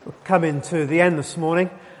coming to the end this morning,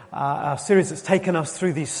 a series that's taken us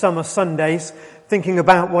through these summer Sundays, thinking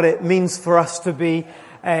about what it means for us to be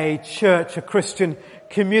a church, a Christian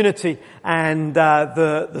community. And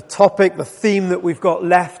the topic, the theme that we've got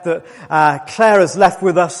left, that Claire has left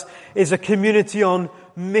with us, is a community on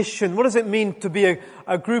mission. What does it mean to be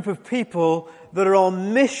a group of people that are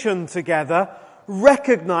on mission together,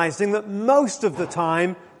 recognizing that most of the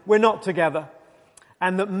time we're not together?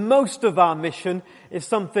 And that most of our mission is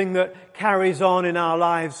something that carries on in our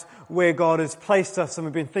lives where God has placed us. And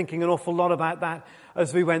we've been thinking an awful lot about that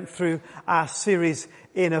as we went through our series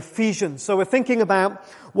in Ephesians. So we're thinking about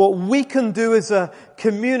what we can do as a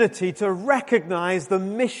community to recognize the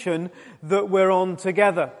mission that we're on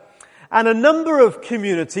together. And a number of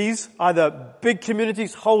communities, either big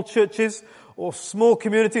communities, whole churches, or small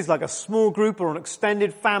communities like a small group or an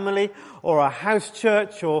extended family or a house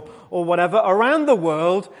church or whatever around the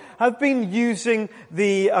world, have been using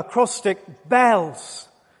the acrostic bells,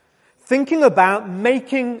 thinking about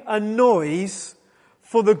making a noise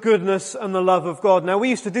for the goodness and the love of God. Now, we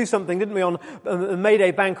used to do something, didn't we, on the May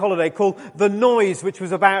Day bank holiday called The Noise, which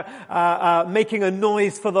was about making a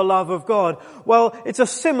noise for the love of God. Well, it's a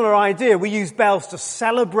similar idea. We use bells to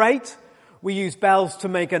celebrate. We use bells to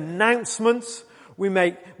make announcements. We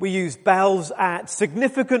use bells at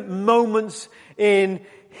significant moments in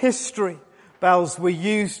history. Bells were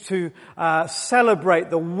used to celebrate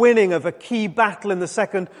the winning of a key battle in the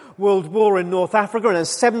Second World War in North Africa. And then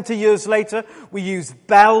 70 years later, we use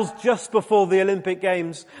bells just before the Olympic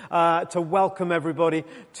Games to welcome everybody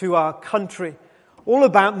to our country. All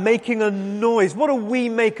about making a noise. What do we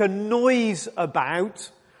make a noise about?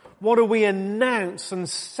 What do we announce and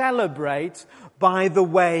celebrate by the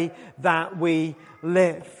way that we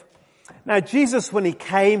live? Now, Jesus, when he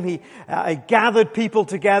came, he gathered people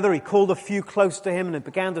together. He called a few close to him and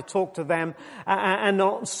began to talk to them. And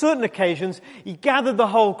on certain occasions, he gathered the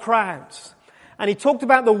whole crowds. And he talked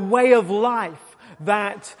about the way of life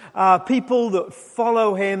that people that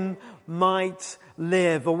follow him might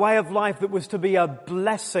live, a way of life that was to be a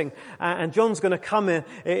blessing. And John's going to come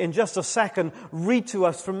in just a second, read to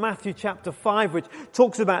us from Matthew chapter 5, which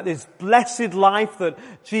talks about this blessed life that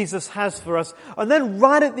Jesus has for us. And then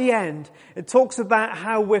right at the end, it talks about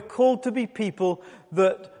how we're called to be people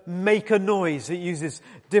that make a noise. It uses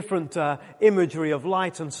different imagery of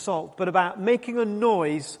light and salt, but about making a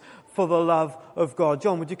noise for the love of God.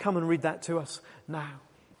 John, would you come and read that to us now?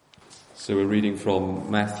 So we're reading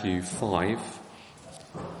from Matthew 5,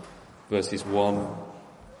 verses 1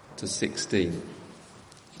 to 16.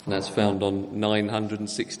 And that's found on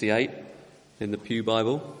 968 in the Pew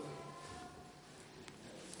Bible.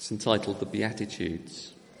 It's entitled The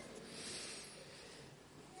Beatitudes.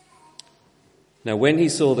 Now when he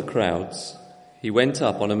saw the crowds, he went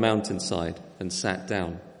up on a mountainside and sat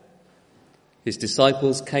down. His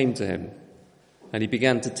disciples came to him, and he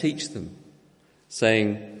began to teach them,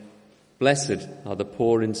 saying, "Blessed are the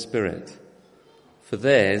poor in spirit, for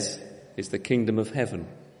theirs is the kingdom of heaven.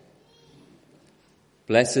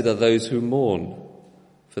 Blessed are those who mourn,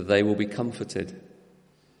 for they will be comforted.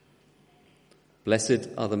 Blessed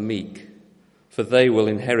are the meek, for they will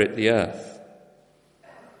inherit the earth.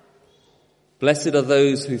 Blessed are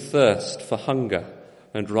those who thirst for hunger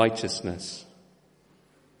and righteousness,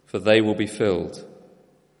 for they will be filled.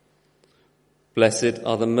 Blessed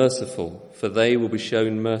are the merciful, for they will be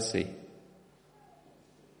shown mercy.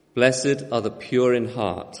 Blessed are the pure in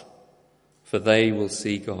heart, for they will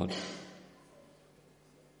see God.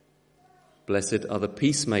 Blessed are the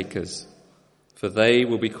peacemakers, for they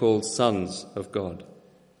will be called sons of God.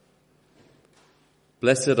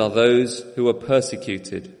 Blessed are those who are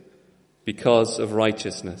persecuted because of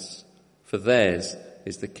righteousness, for theirs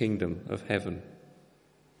is the kingdom of heaven.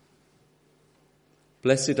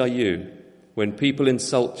 Blessed are you when people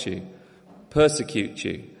insult you, persecute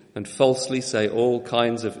you, and falsely say all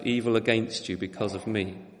kinds of evil against you because of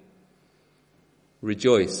me.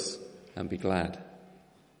 Rejoice and be glad.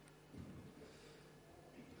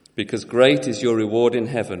 Because great is your reward in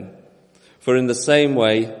heaven, for in the same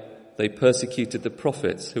way they persecuted the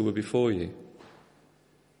prophets who were before you.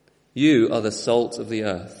 You are the salt of the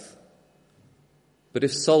earth. But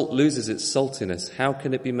if salt loses its saltiness, how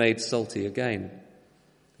can it be made salty again?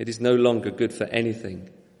 It is no longer good for anything,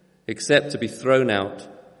 except to be thrown out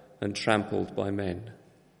and trampled by men.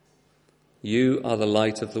 You are the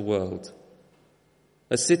light of the world.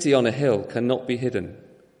 A city on a hill cannot be hidden.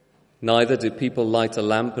 Neither do people light a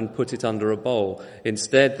lamp and put it under a bowl.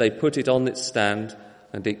 Instead, they put it on its stand,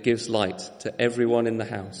 and it gives light to everyone in the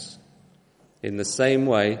house. In the same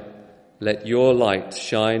way, let your light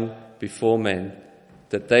shine before men,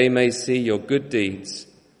 that they may see your good deeds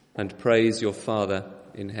and praise your Father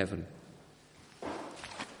in heaven.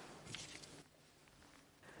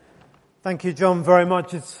 Thank you, John, very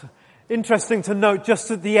much. It's interesting to note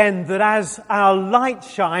just at the end that as our light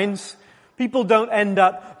shines, people don't end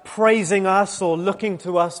up praising us or looking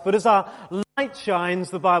to us, but as our light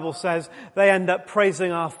shines, the Bible says, they end up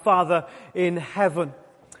praising our Father in heaven.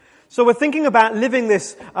 So we're thinking about living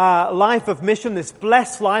this life of mission, this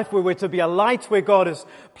blessed life where we're to be a light where God has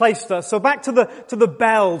placed us. So back to the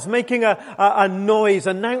bells, making a noise,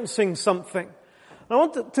 announcing something. I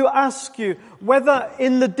want to ask you whether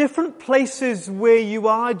in the different places where you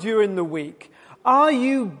are during the week, are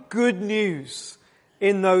you good news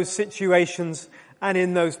in those situations and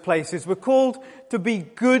in those places? We're called to be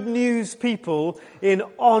good news people in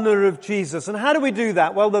honor of Jesus. And how do we do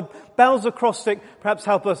that? Well, the Bell's acrostic perhaps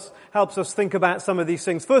helps us think about some of these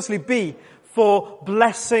things. Firstly, B, for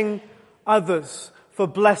blessing others. For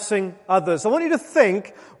blessing others. I want you to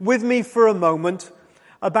think with me for a moment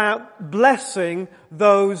about blessing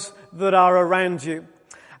those that are around you.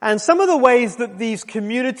 And some of the ways that these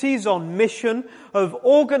communities on mission have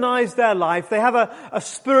organized their life, they have a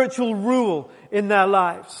spiritual rule in their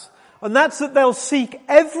lives. And that's that they'll seek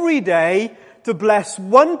every day to bless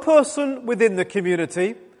one person within the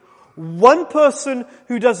community, one person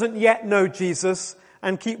who doesn't yet know Jesus,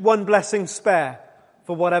 and keep one blessing spare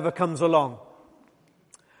for whatever comes along.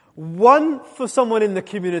 One for someone in the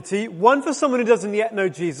community, one for someone who doesn't yet know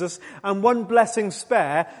Jesus, and one blessing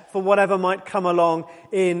spare for whatever might come along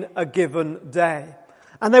in a given day.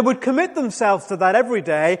 And they would commit themselves to that every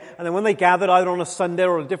day, and then when they gathered either on a Sunday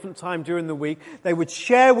or a different time during the week, they would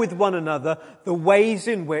share with one another the ways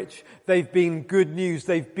in which they've been good news,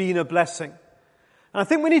 they've been a blessing. And I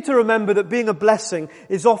think we need to remember that being a blessing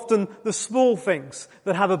is often the small things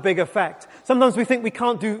that have a big effect. Sometimes we think we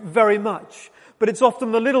can't do very much. But it's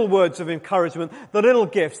often the little words of encouragement, the little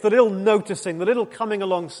gifts, the little noticing, the little coming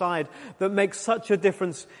alongside that makes such a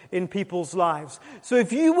difference in people's lives. So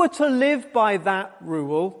if you were to live by that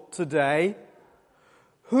rule today,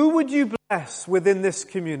 who would you bless within this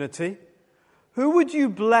community? Who would you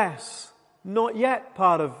bless not yet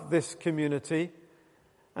part of this community?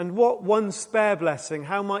 And what one spare blessing,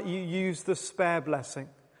 how might you use the spare blessing?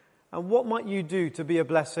 And what might you do to be a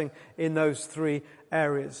blessing in those three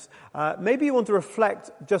areas? Maybe you want to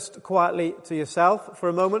reflect just quietly to yourself for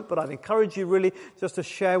a moment, but I'd encourage you really just to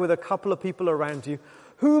share with a couple of people around you.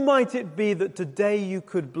 Who might it be that today you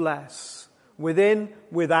could bless within,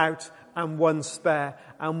 without, and one spare?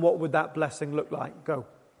 And what would that blessing look like? Go.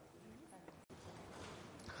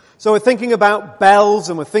 So we're thinking about bells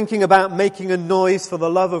and we're thinking about making a noise for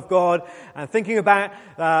the love of God and thinking about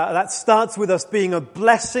that starts with us being a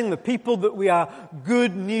blessing, the people that we are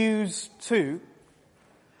good news to.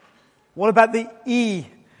 What about the E?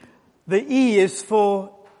 The E is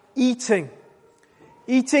for eating.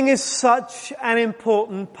 Eating is such an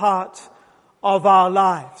important part of our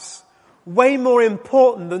lives. Way more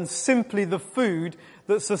important than simply the food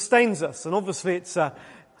that sustains us. And obviously it's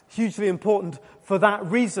hugely important for that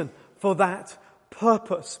reason, for that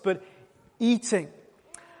purpose. But eating.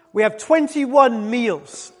 We have 21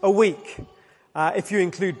 meals a week, if you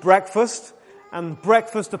include breakfast. And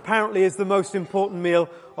breakfast apparently is the most important meal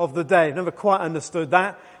of the day. Never quite understood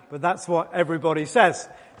that, but that's what everybody says.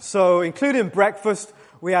 So including breakfast,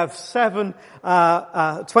 we have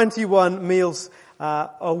 21 meals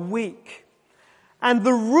a week. And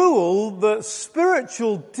the rule, the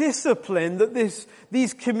spiritual discipline that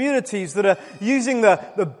these communities that are using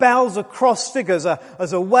the Bell's acrostic as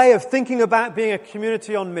a way of thinking about being a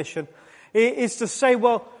community on mission is to say,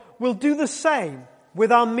 well, we'll do the same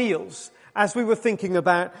with our meals as we were thinking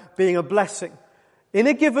about being a blessing. In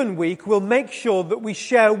a given week, we'll make sure that we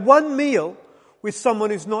share one meal with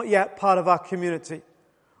someone who's not yet part of our community.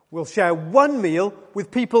 We'll share one meal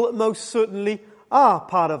with people that most certainly are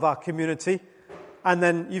part of our community. And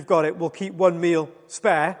then you've got it. We'll keep one meal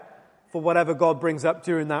spare for whatever God brings up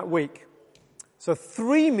during that week. So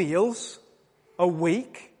 3 meals a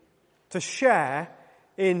week to share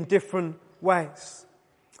in different ways.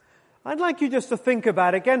 I'd like you just to think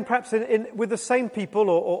about, again, perhaps with the same people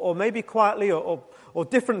or maybe quietly or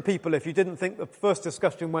different people if you didn't think the first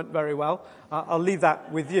discussion went very well. I'll leave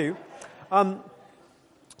that with you.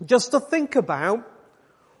 Just to think about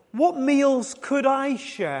what meals could I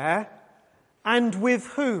share and with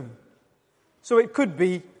whom? So it could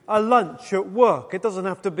be a lunch at work. It doesn't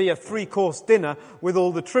have to be a 3-course dinner with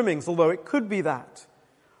all the trimmings, although it could be that.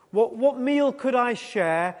 What meal could I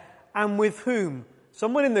share and with whom?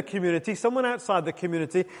 Someone in the community, someone outside the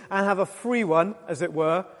community, and have a free one, as it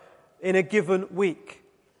were, in a given week.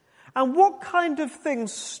 And what kind of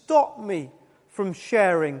things stop me from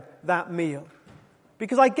sharing that meal?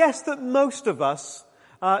 Because I guess that most of us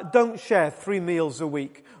don't share 3 meals a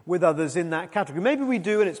week with others in that category. Maybe we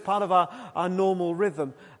do, and it's part of our normal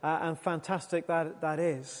rhythm, and fantastic that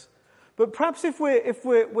is. But perhaps if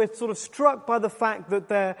we're sort of struck by the fact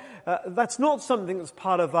that that's not something that's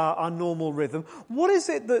part of our normal rhythm, what is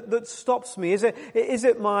it that stops me? Is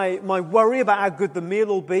it my worry about how good the meal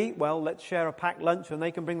will be? Well, let's share a packed lunch and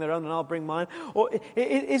they can bring their own and I'll bring mine. Or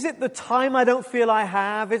is it the time I don't feel I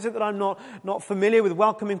have? Is it that I'm not familiar with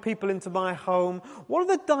welcoming people into my home? What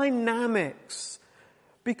are the dynamics?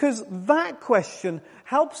 Because that question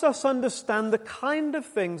helps us understand the kind of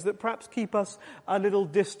things that perhaps keep us a little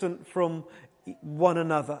distant from one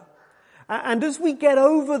another. And as we get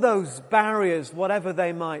over those barriers, whatever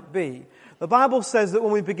they might be, the Bible says that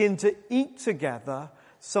when we begin to eat together,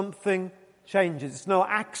 something changes. It's no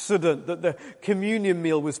accident that the communion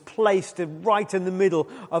meal was placed right in the middle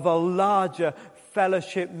of a larger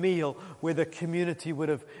fellowship meal where the community would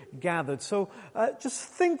have gathered. So just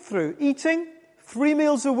think through eating 3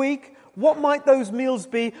 meals a week. What might those meals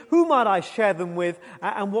be? Who might I share them with?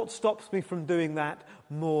 And what stops me from doing that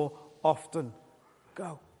more often?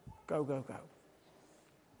 Go.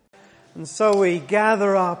 And so we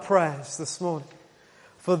gather our prayers this morning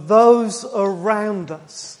for those around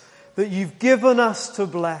us that you've given us to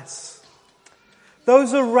bless.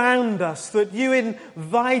 Those around us that you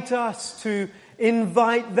invite us to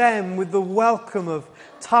invite them with the welcome of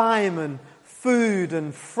time and food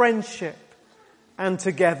and friendship and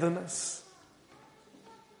togetherness.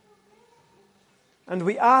 And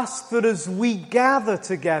we ask that as we gather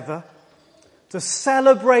together to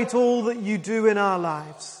celebrate all that you do in our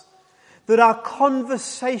lives, that our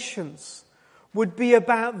conversations would be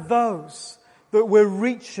about those that we're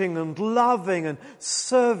reaching and loving and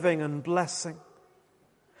serving and blessing.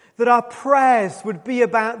 That our prayers would be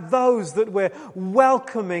about those that we're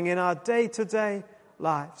welcoming in our day-to-day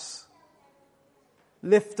lives.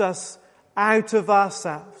 Lift us out of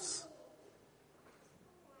ourselves,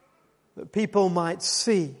 that people might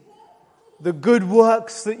see the good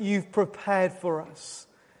works that you've prepared for us,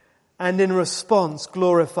 and in response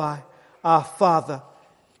glorify our Father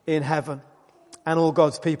in heaven. And all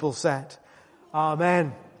God's people said,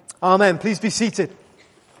 Amen. Amen. Please be seated.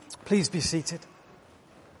 Please be seated.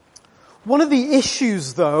 One of the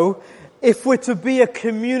issues, though, if we're to be a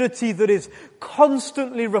community that is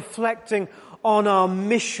constantly reflecting on our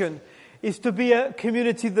mission, is to be a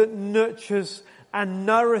community that nurtures and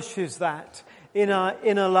nourishes that in our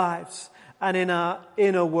inner lives and in our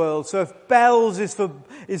inner world. So if bells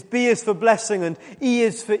is B is for blessing and E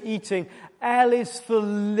is for eating, L is for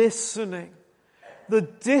listening. The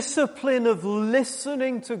discipline of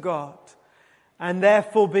listening to God and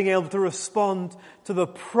therefore being able to respond to the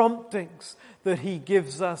promptings that He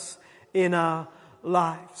gives us in our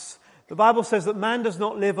lives. The Bible says that man does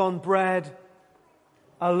not live on bread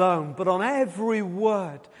alone, but on every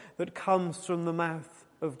word that comes from the mouth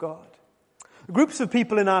of God. Groups of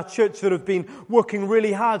people in our church that have been working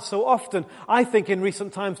really hard so often, I think in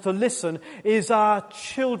recent times, to listen is our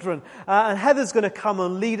children. And Heather's going to come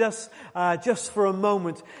and lead us just for a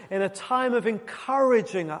moment in a time of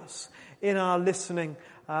encouraging us in our listening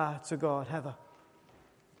to God. Heather.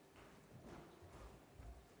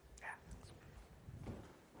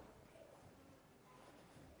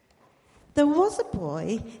 There was a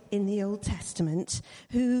boy in the Old Testament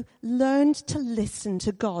who learned to listen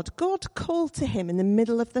to God. God called to him in the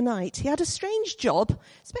middle of the night. He had a strange job,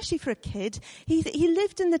 especially for a kid. He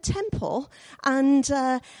lived in the temple,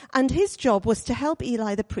 and his job was to help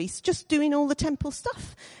Eli the priest, just doing all the temple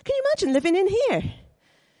stuff. Can you imagine living in here?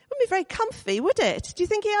 It wouldn't be very comfy, would it? Do you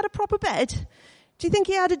think he had a proper bed? Do you think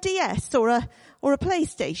he had a DS or a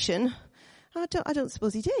PlayStation? I don't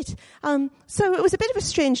suppose he did. So it was a bit of a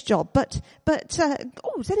strange job, but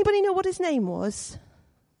does anybody know what his name was?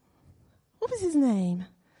 What was his name?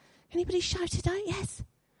 Anybody shout it out? Yes.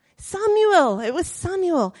 Samuel. It was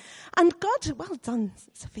Samuel. And God, well done,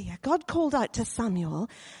 Sophia. God called out to Samuel,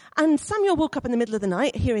 and Samuel woke up in the middle of the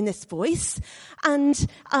night hearing this voice, and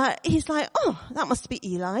he's like, oh, that must be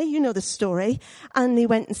Eli. You know the story. And he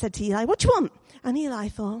went and said to Eli, what do you want? And Eli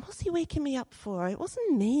thought, what's he waking me up for? It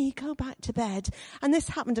wasn't me. Go back to bed. And this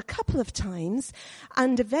happened a couple of times.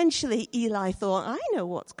 And eventually Eli thought, I know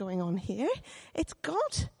what's going on here. It's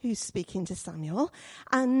God who's speaking to Samuel.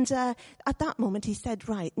 And at that moment he said,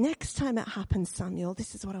 right, next time it happens, Samuel,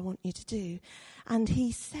 this is what I want you to do. And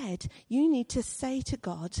he said, you need to say to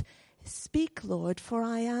God, speak, Lord, for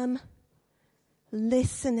I am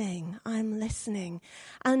listening. I'm listening.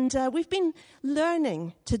 And we've been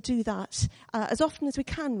learning to do that as often as we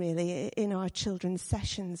can, really, in our children's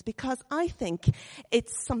sessions, because I think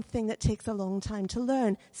it's something that takes a long time to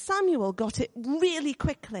learn. Samuel got it really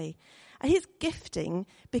quickly. His gifting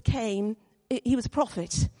became, he was a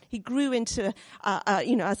prophet. He grew into,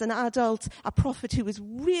 as an adult, a prophet who was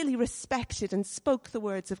really respected and spoke the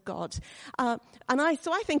words of God. So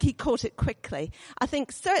I think he caught it quickly. I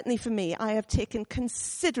think certainly for me, I have taken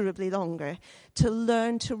considerably longer to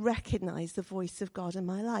learn to recognize the voice of God in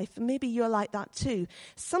my life. And maybe you're like that too.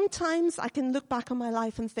 Sometimes I can look back on my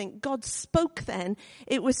life and think, God spoke then.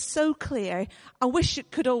 It was so clear. I wish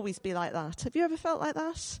it could always be like that. Have you ever felt like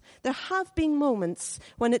that? There have been moments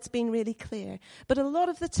when it's been really clear. But a lot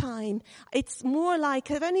of the time, it's more like,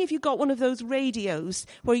 have any of you got one of those radios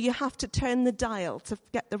where you have to turn the dial to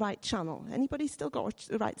get the right channel? Anybody still got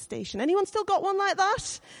the right station? Anyone still got one like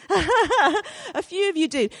that? A few of you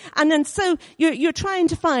do. And then so you're trying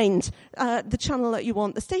to find the channel that you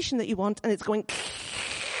want, the station that you want, and it's going,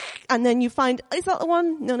 and then you find, is that the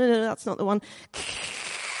one? No, that's not the one.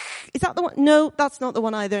 Is that the one? No, that's not the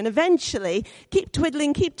one either. And eventually, keep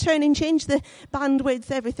twiddling, keep turning, change the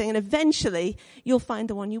bandwidth, everything, and eventually you'll find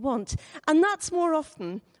the one you want. And that's more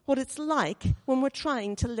often what it's like when we're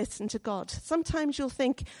trying to listen to God. Sometimes you'll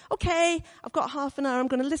think, okay, I've got half an hour, I'm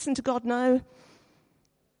going to listen to God now.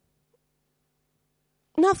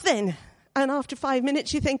 Nothing. And after 5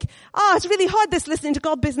 minutes you think, it's really hard this listening to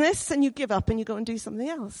God business, and you give up and you go and do something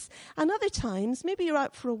else. And other times, maybe you're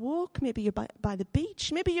out for a walk, maybe you're by the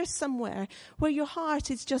beach, maybe you're somewhere where your heart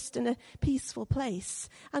is just in a peaceful place,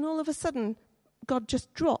 and all of a sudden God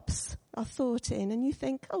just drops a thought in, and you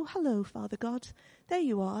think, oh, hello, Father God, there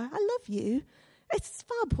you are, I love you, it's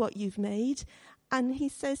fab what you've made. And he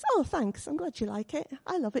says, oh, thanks, I'm glad you like it.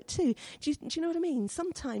 I love it too. Do you know what I mean?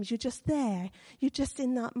 Sometimes you're just there. You're just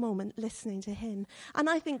in that moment listening to him. And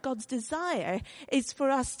I think God's desire is for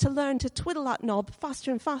us to learn to twiddle that knob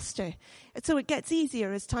faster and faster. So it gets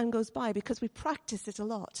easier as time goes by because we practice it a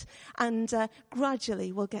lot. And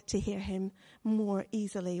gradually we'll get to hear him more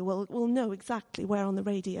easily. We'll know exactly where on the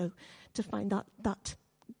radio to find that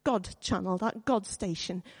God channel, that God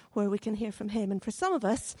station where we can hear from him. And for some of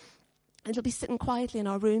us, it'll be sitting quietly in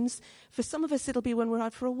our rooms. For some of us, it'll be when we're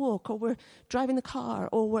out for a walk, or we're driving the car,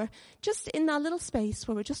 or we're just in that little space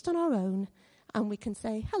where we're just on our own, and we can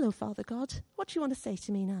say, hello, Father God, what do you want to say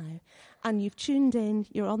to me now? And you've tuned in,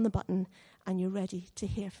 you're on the button, and you're ready to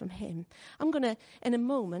hear from him. I'm going to, in a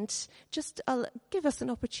moment, just give us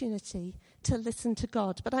an opportunity to listen to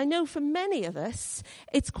God. But I know for many of us,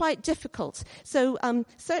 it's quite difficult. So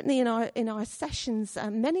certainly in our sessions,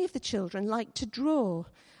 many of the children like to draw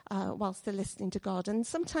whilst they're listening to God. And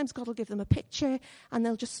sometimes God will give them a picture and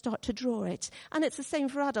they'll just start to draw it. And it's the same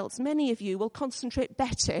for adults. Many of you will concentrate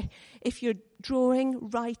better if you're drawing,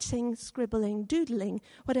 writing, scribbling, doodling,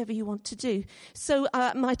 whatever you want to do. So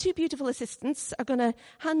my two beautiful assistants are going to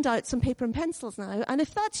hand out some paper and pencils now. And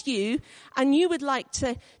if that's you and you would like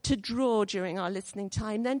to draw during our listening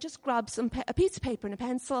time, then just grab a piece of paper and a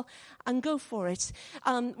pencil and go for it.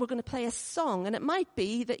 We're going to play a song, and it might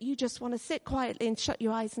be that you just want to sit quietly and shut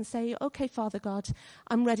your eyes and say, okay, Father God,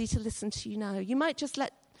 I'm ready to listen to you now. You might just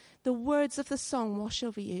let the words of the song wash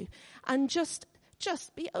over you and just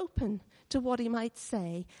be open to what he might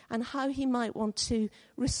say and how he might want to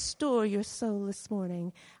restore your soul this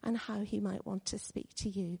morning and how he might want to speak to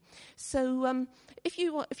you. So if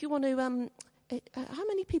you want to, how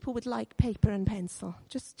many people would like paper and pencil?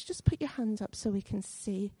 Just put your hands up so we can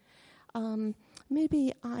see.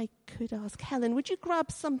 Maybe I could ask Helen, would you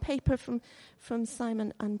grab some paper from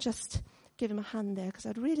Simon and just give him a hand there, because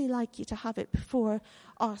I'd really like you to have it before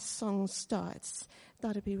our song starts.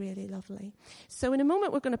 That'd be really lovely. So in a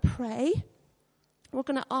moment we're going to pray. We're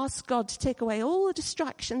going to ask God to take away all the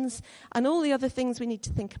distractions and all the other things we need to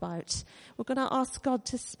think about. We're going to ask God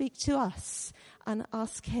to speak to us and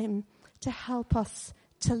ask him to help us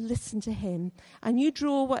to listen to him. And you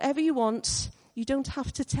draw whatever you want. You don't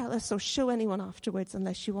have to tell us or show anyone afterwards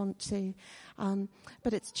unless you want to.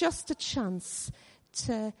 But it's just a chance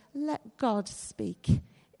to let God speak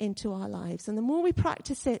into our lives. And the more we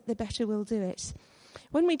practice it, the better we'll do it.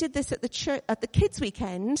 When we did this at the church, at the kids'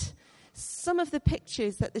 weekend, some of the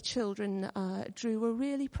pictures that the children drew were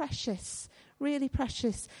really precious, really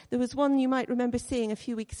precious. There was one you might remember seeing a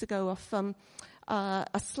few weeks ago of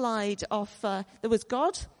a slide of, there was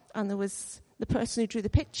God and there was the person who drew the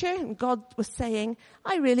picture, and God was saying,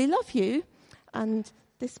 I really love you. And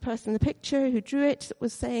this person in the picture who drew it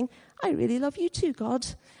was saying, I really love you too, God.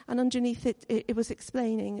 And underneath it was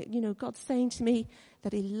explaining, God's saying to me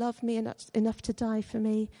that he loved me enough to die for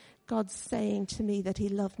me. God's saying to me that he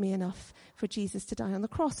loved me enough for Jesus to die on the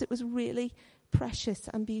cross. It was really precious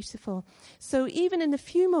and beautiful. So even in a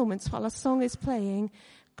few moments while a song is playing,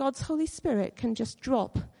 God's Holy Spirit can just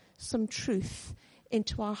drop some truth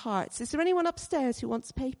into our hearts. Is there anyone upstairs who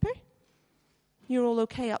wants paper? You're all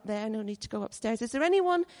okay up there, no need to go upstairs. Is there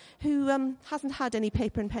anyone who hasn't had any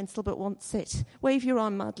paper and pencil but wants it? Wave your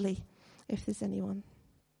arm madly, if there's anyone.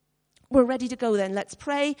 We're ready to go then. Let's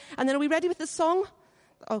pray. And then are we ready with the song?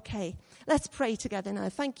 Okay. Let's pray together now.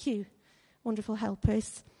 Thank you, wonderful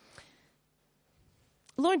helpers.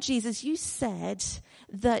 Lord Jesus, you said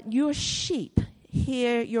that your sheep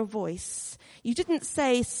hear your voice. You didn't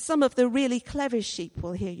say some of the really clever sheep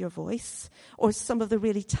will hear your voice, or some of the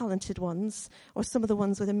really talented ones, or some of the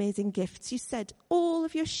ones with amazing gifts. You said all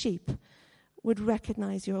of your sheep would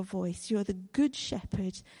recognize your voice. You're the good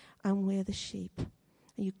shepherd, and we're the sheep.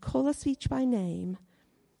 And you call us each by name,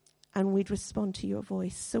 and we'd respond to your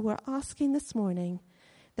voice. So we're asking this morning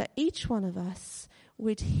that each one of us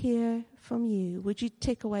would hear from you. Would you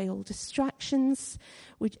take away all distractions?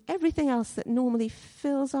 Would everything else that normally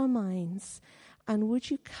fills our minds? And would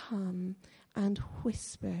you come and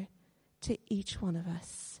whisper to each one of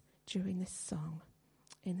us during this song?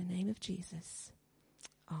 In the name of Jesus.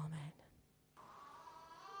 Amen.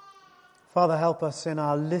 Father, help us in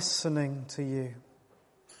our listening to you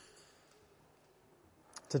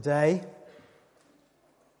today.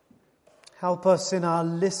 Help us in our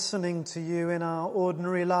listening to you in our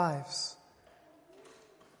ordinary lives.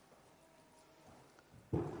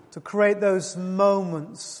 To create those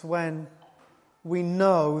moments when we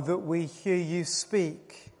know that we hear you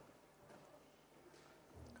speak.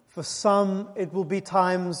 For some, it will be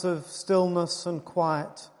times of stillness and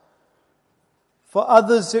quiet. For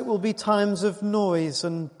others, it will be times of noise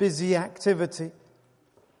and busy activity.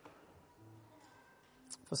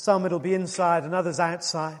 For some, it'll be inside and others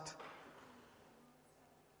outside.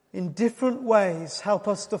 In different ways, help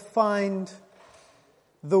us to find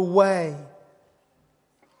the way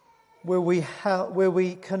where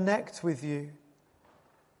we connect with you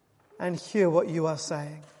and hear what you are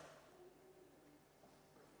saying.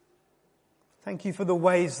 Thank you for the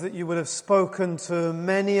ways that you would have spoken to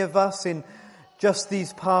many of us in just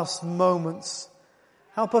these past moments.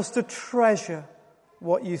 Help us to treasure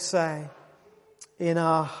what you say in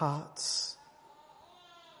our hearts.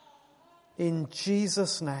 In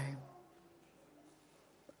Jesus' name,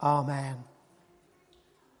 amen.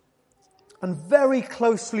 And very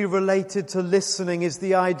closely related to listening is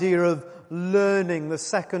the idea of learning, the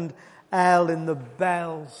second L in the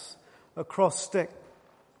bells acrostic.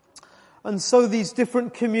 And so these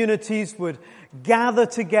different communities would gather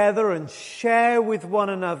together and share with one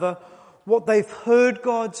another what they've heard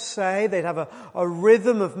God say. They'd have a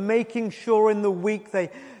rhythm of making sure in the week they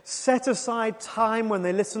set aside time when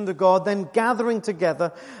they listen to God, then gathering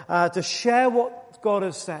together to share what God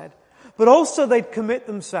has said. But also they'd commit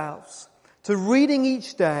themselves to reading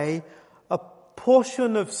each day a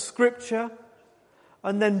portion of Scripture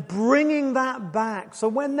and then bringing that back. So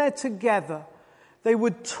when they're together, they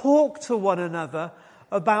would talk to one another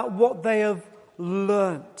about what they have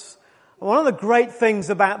learnt. One of the great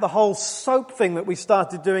things about the whole soap thing that we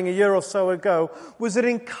started doing a year or so ago was it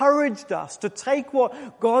encouraged us to take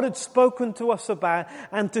what God had spoken to us about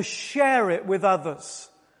and to share it with others.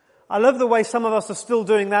 I love the way some of us are still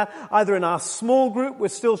doing that. Either in our small group, we're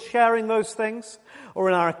still sharing those things, or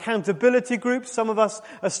in our accountability group, some of us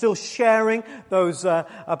are still sharing those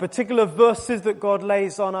particular verses that God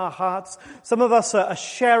lays on our hearts. Some of us are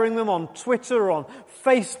sharing them on Twitter or on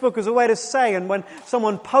Facebook as a way to say, and when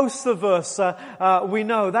someone posts a verse, we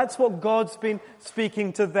know that's what God's been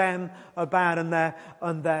speaking to them about,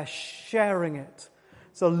 and they're sharing it.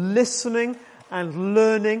 So listening and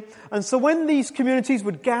learning. And so when these communities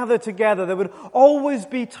would gather together, there would always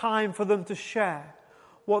be time for them to share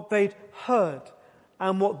what they'd heard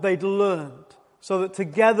and what they'd learned, so that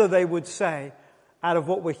together they would say, out of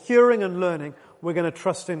what we're hearing and learning, we're going to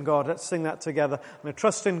trust in God. Let's sing that together. I'm going to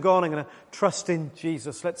trust in God. I'm going to trust in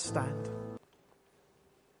Jesus. Let's stand.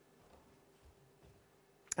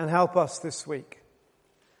 And help us this week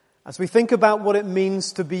as we think about what it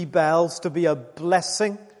means to be bells, to be a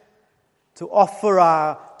blessing, to offer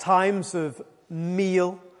our times of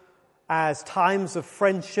meal as times of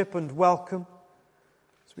friendship and welcome.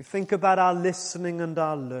 As we think about our listening and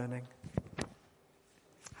our learning,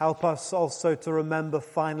 help us also to remember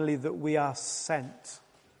finally that we are sent.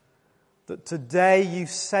 That today you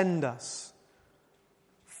send us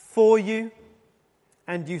for you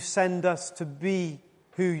and you send us to be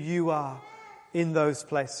who you are in those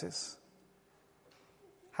places.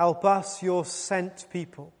 Help us, your sent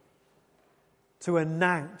people, to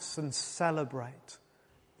announce and celebrate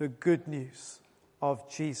the good news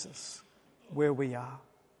of Jesus where we are.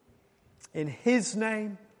 In his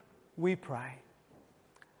name we pray.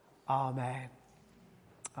 Amen.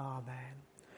 Amen.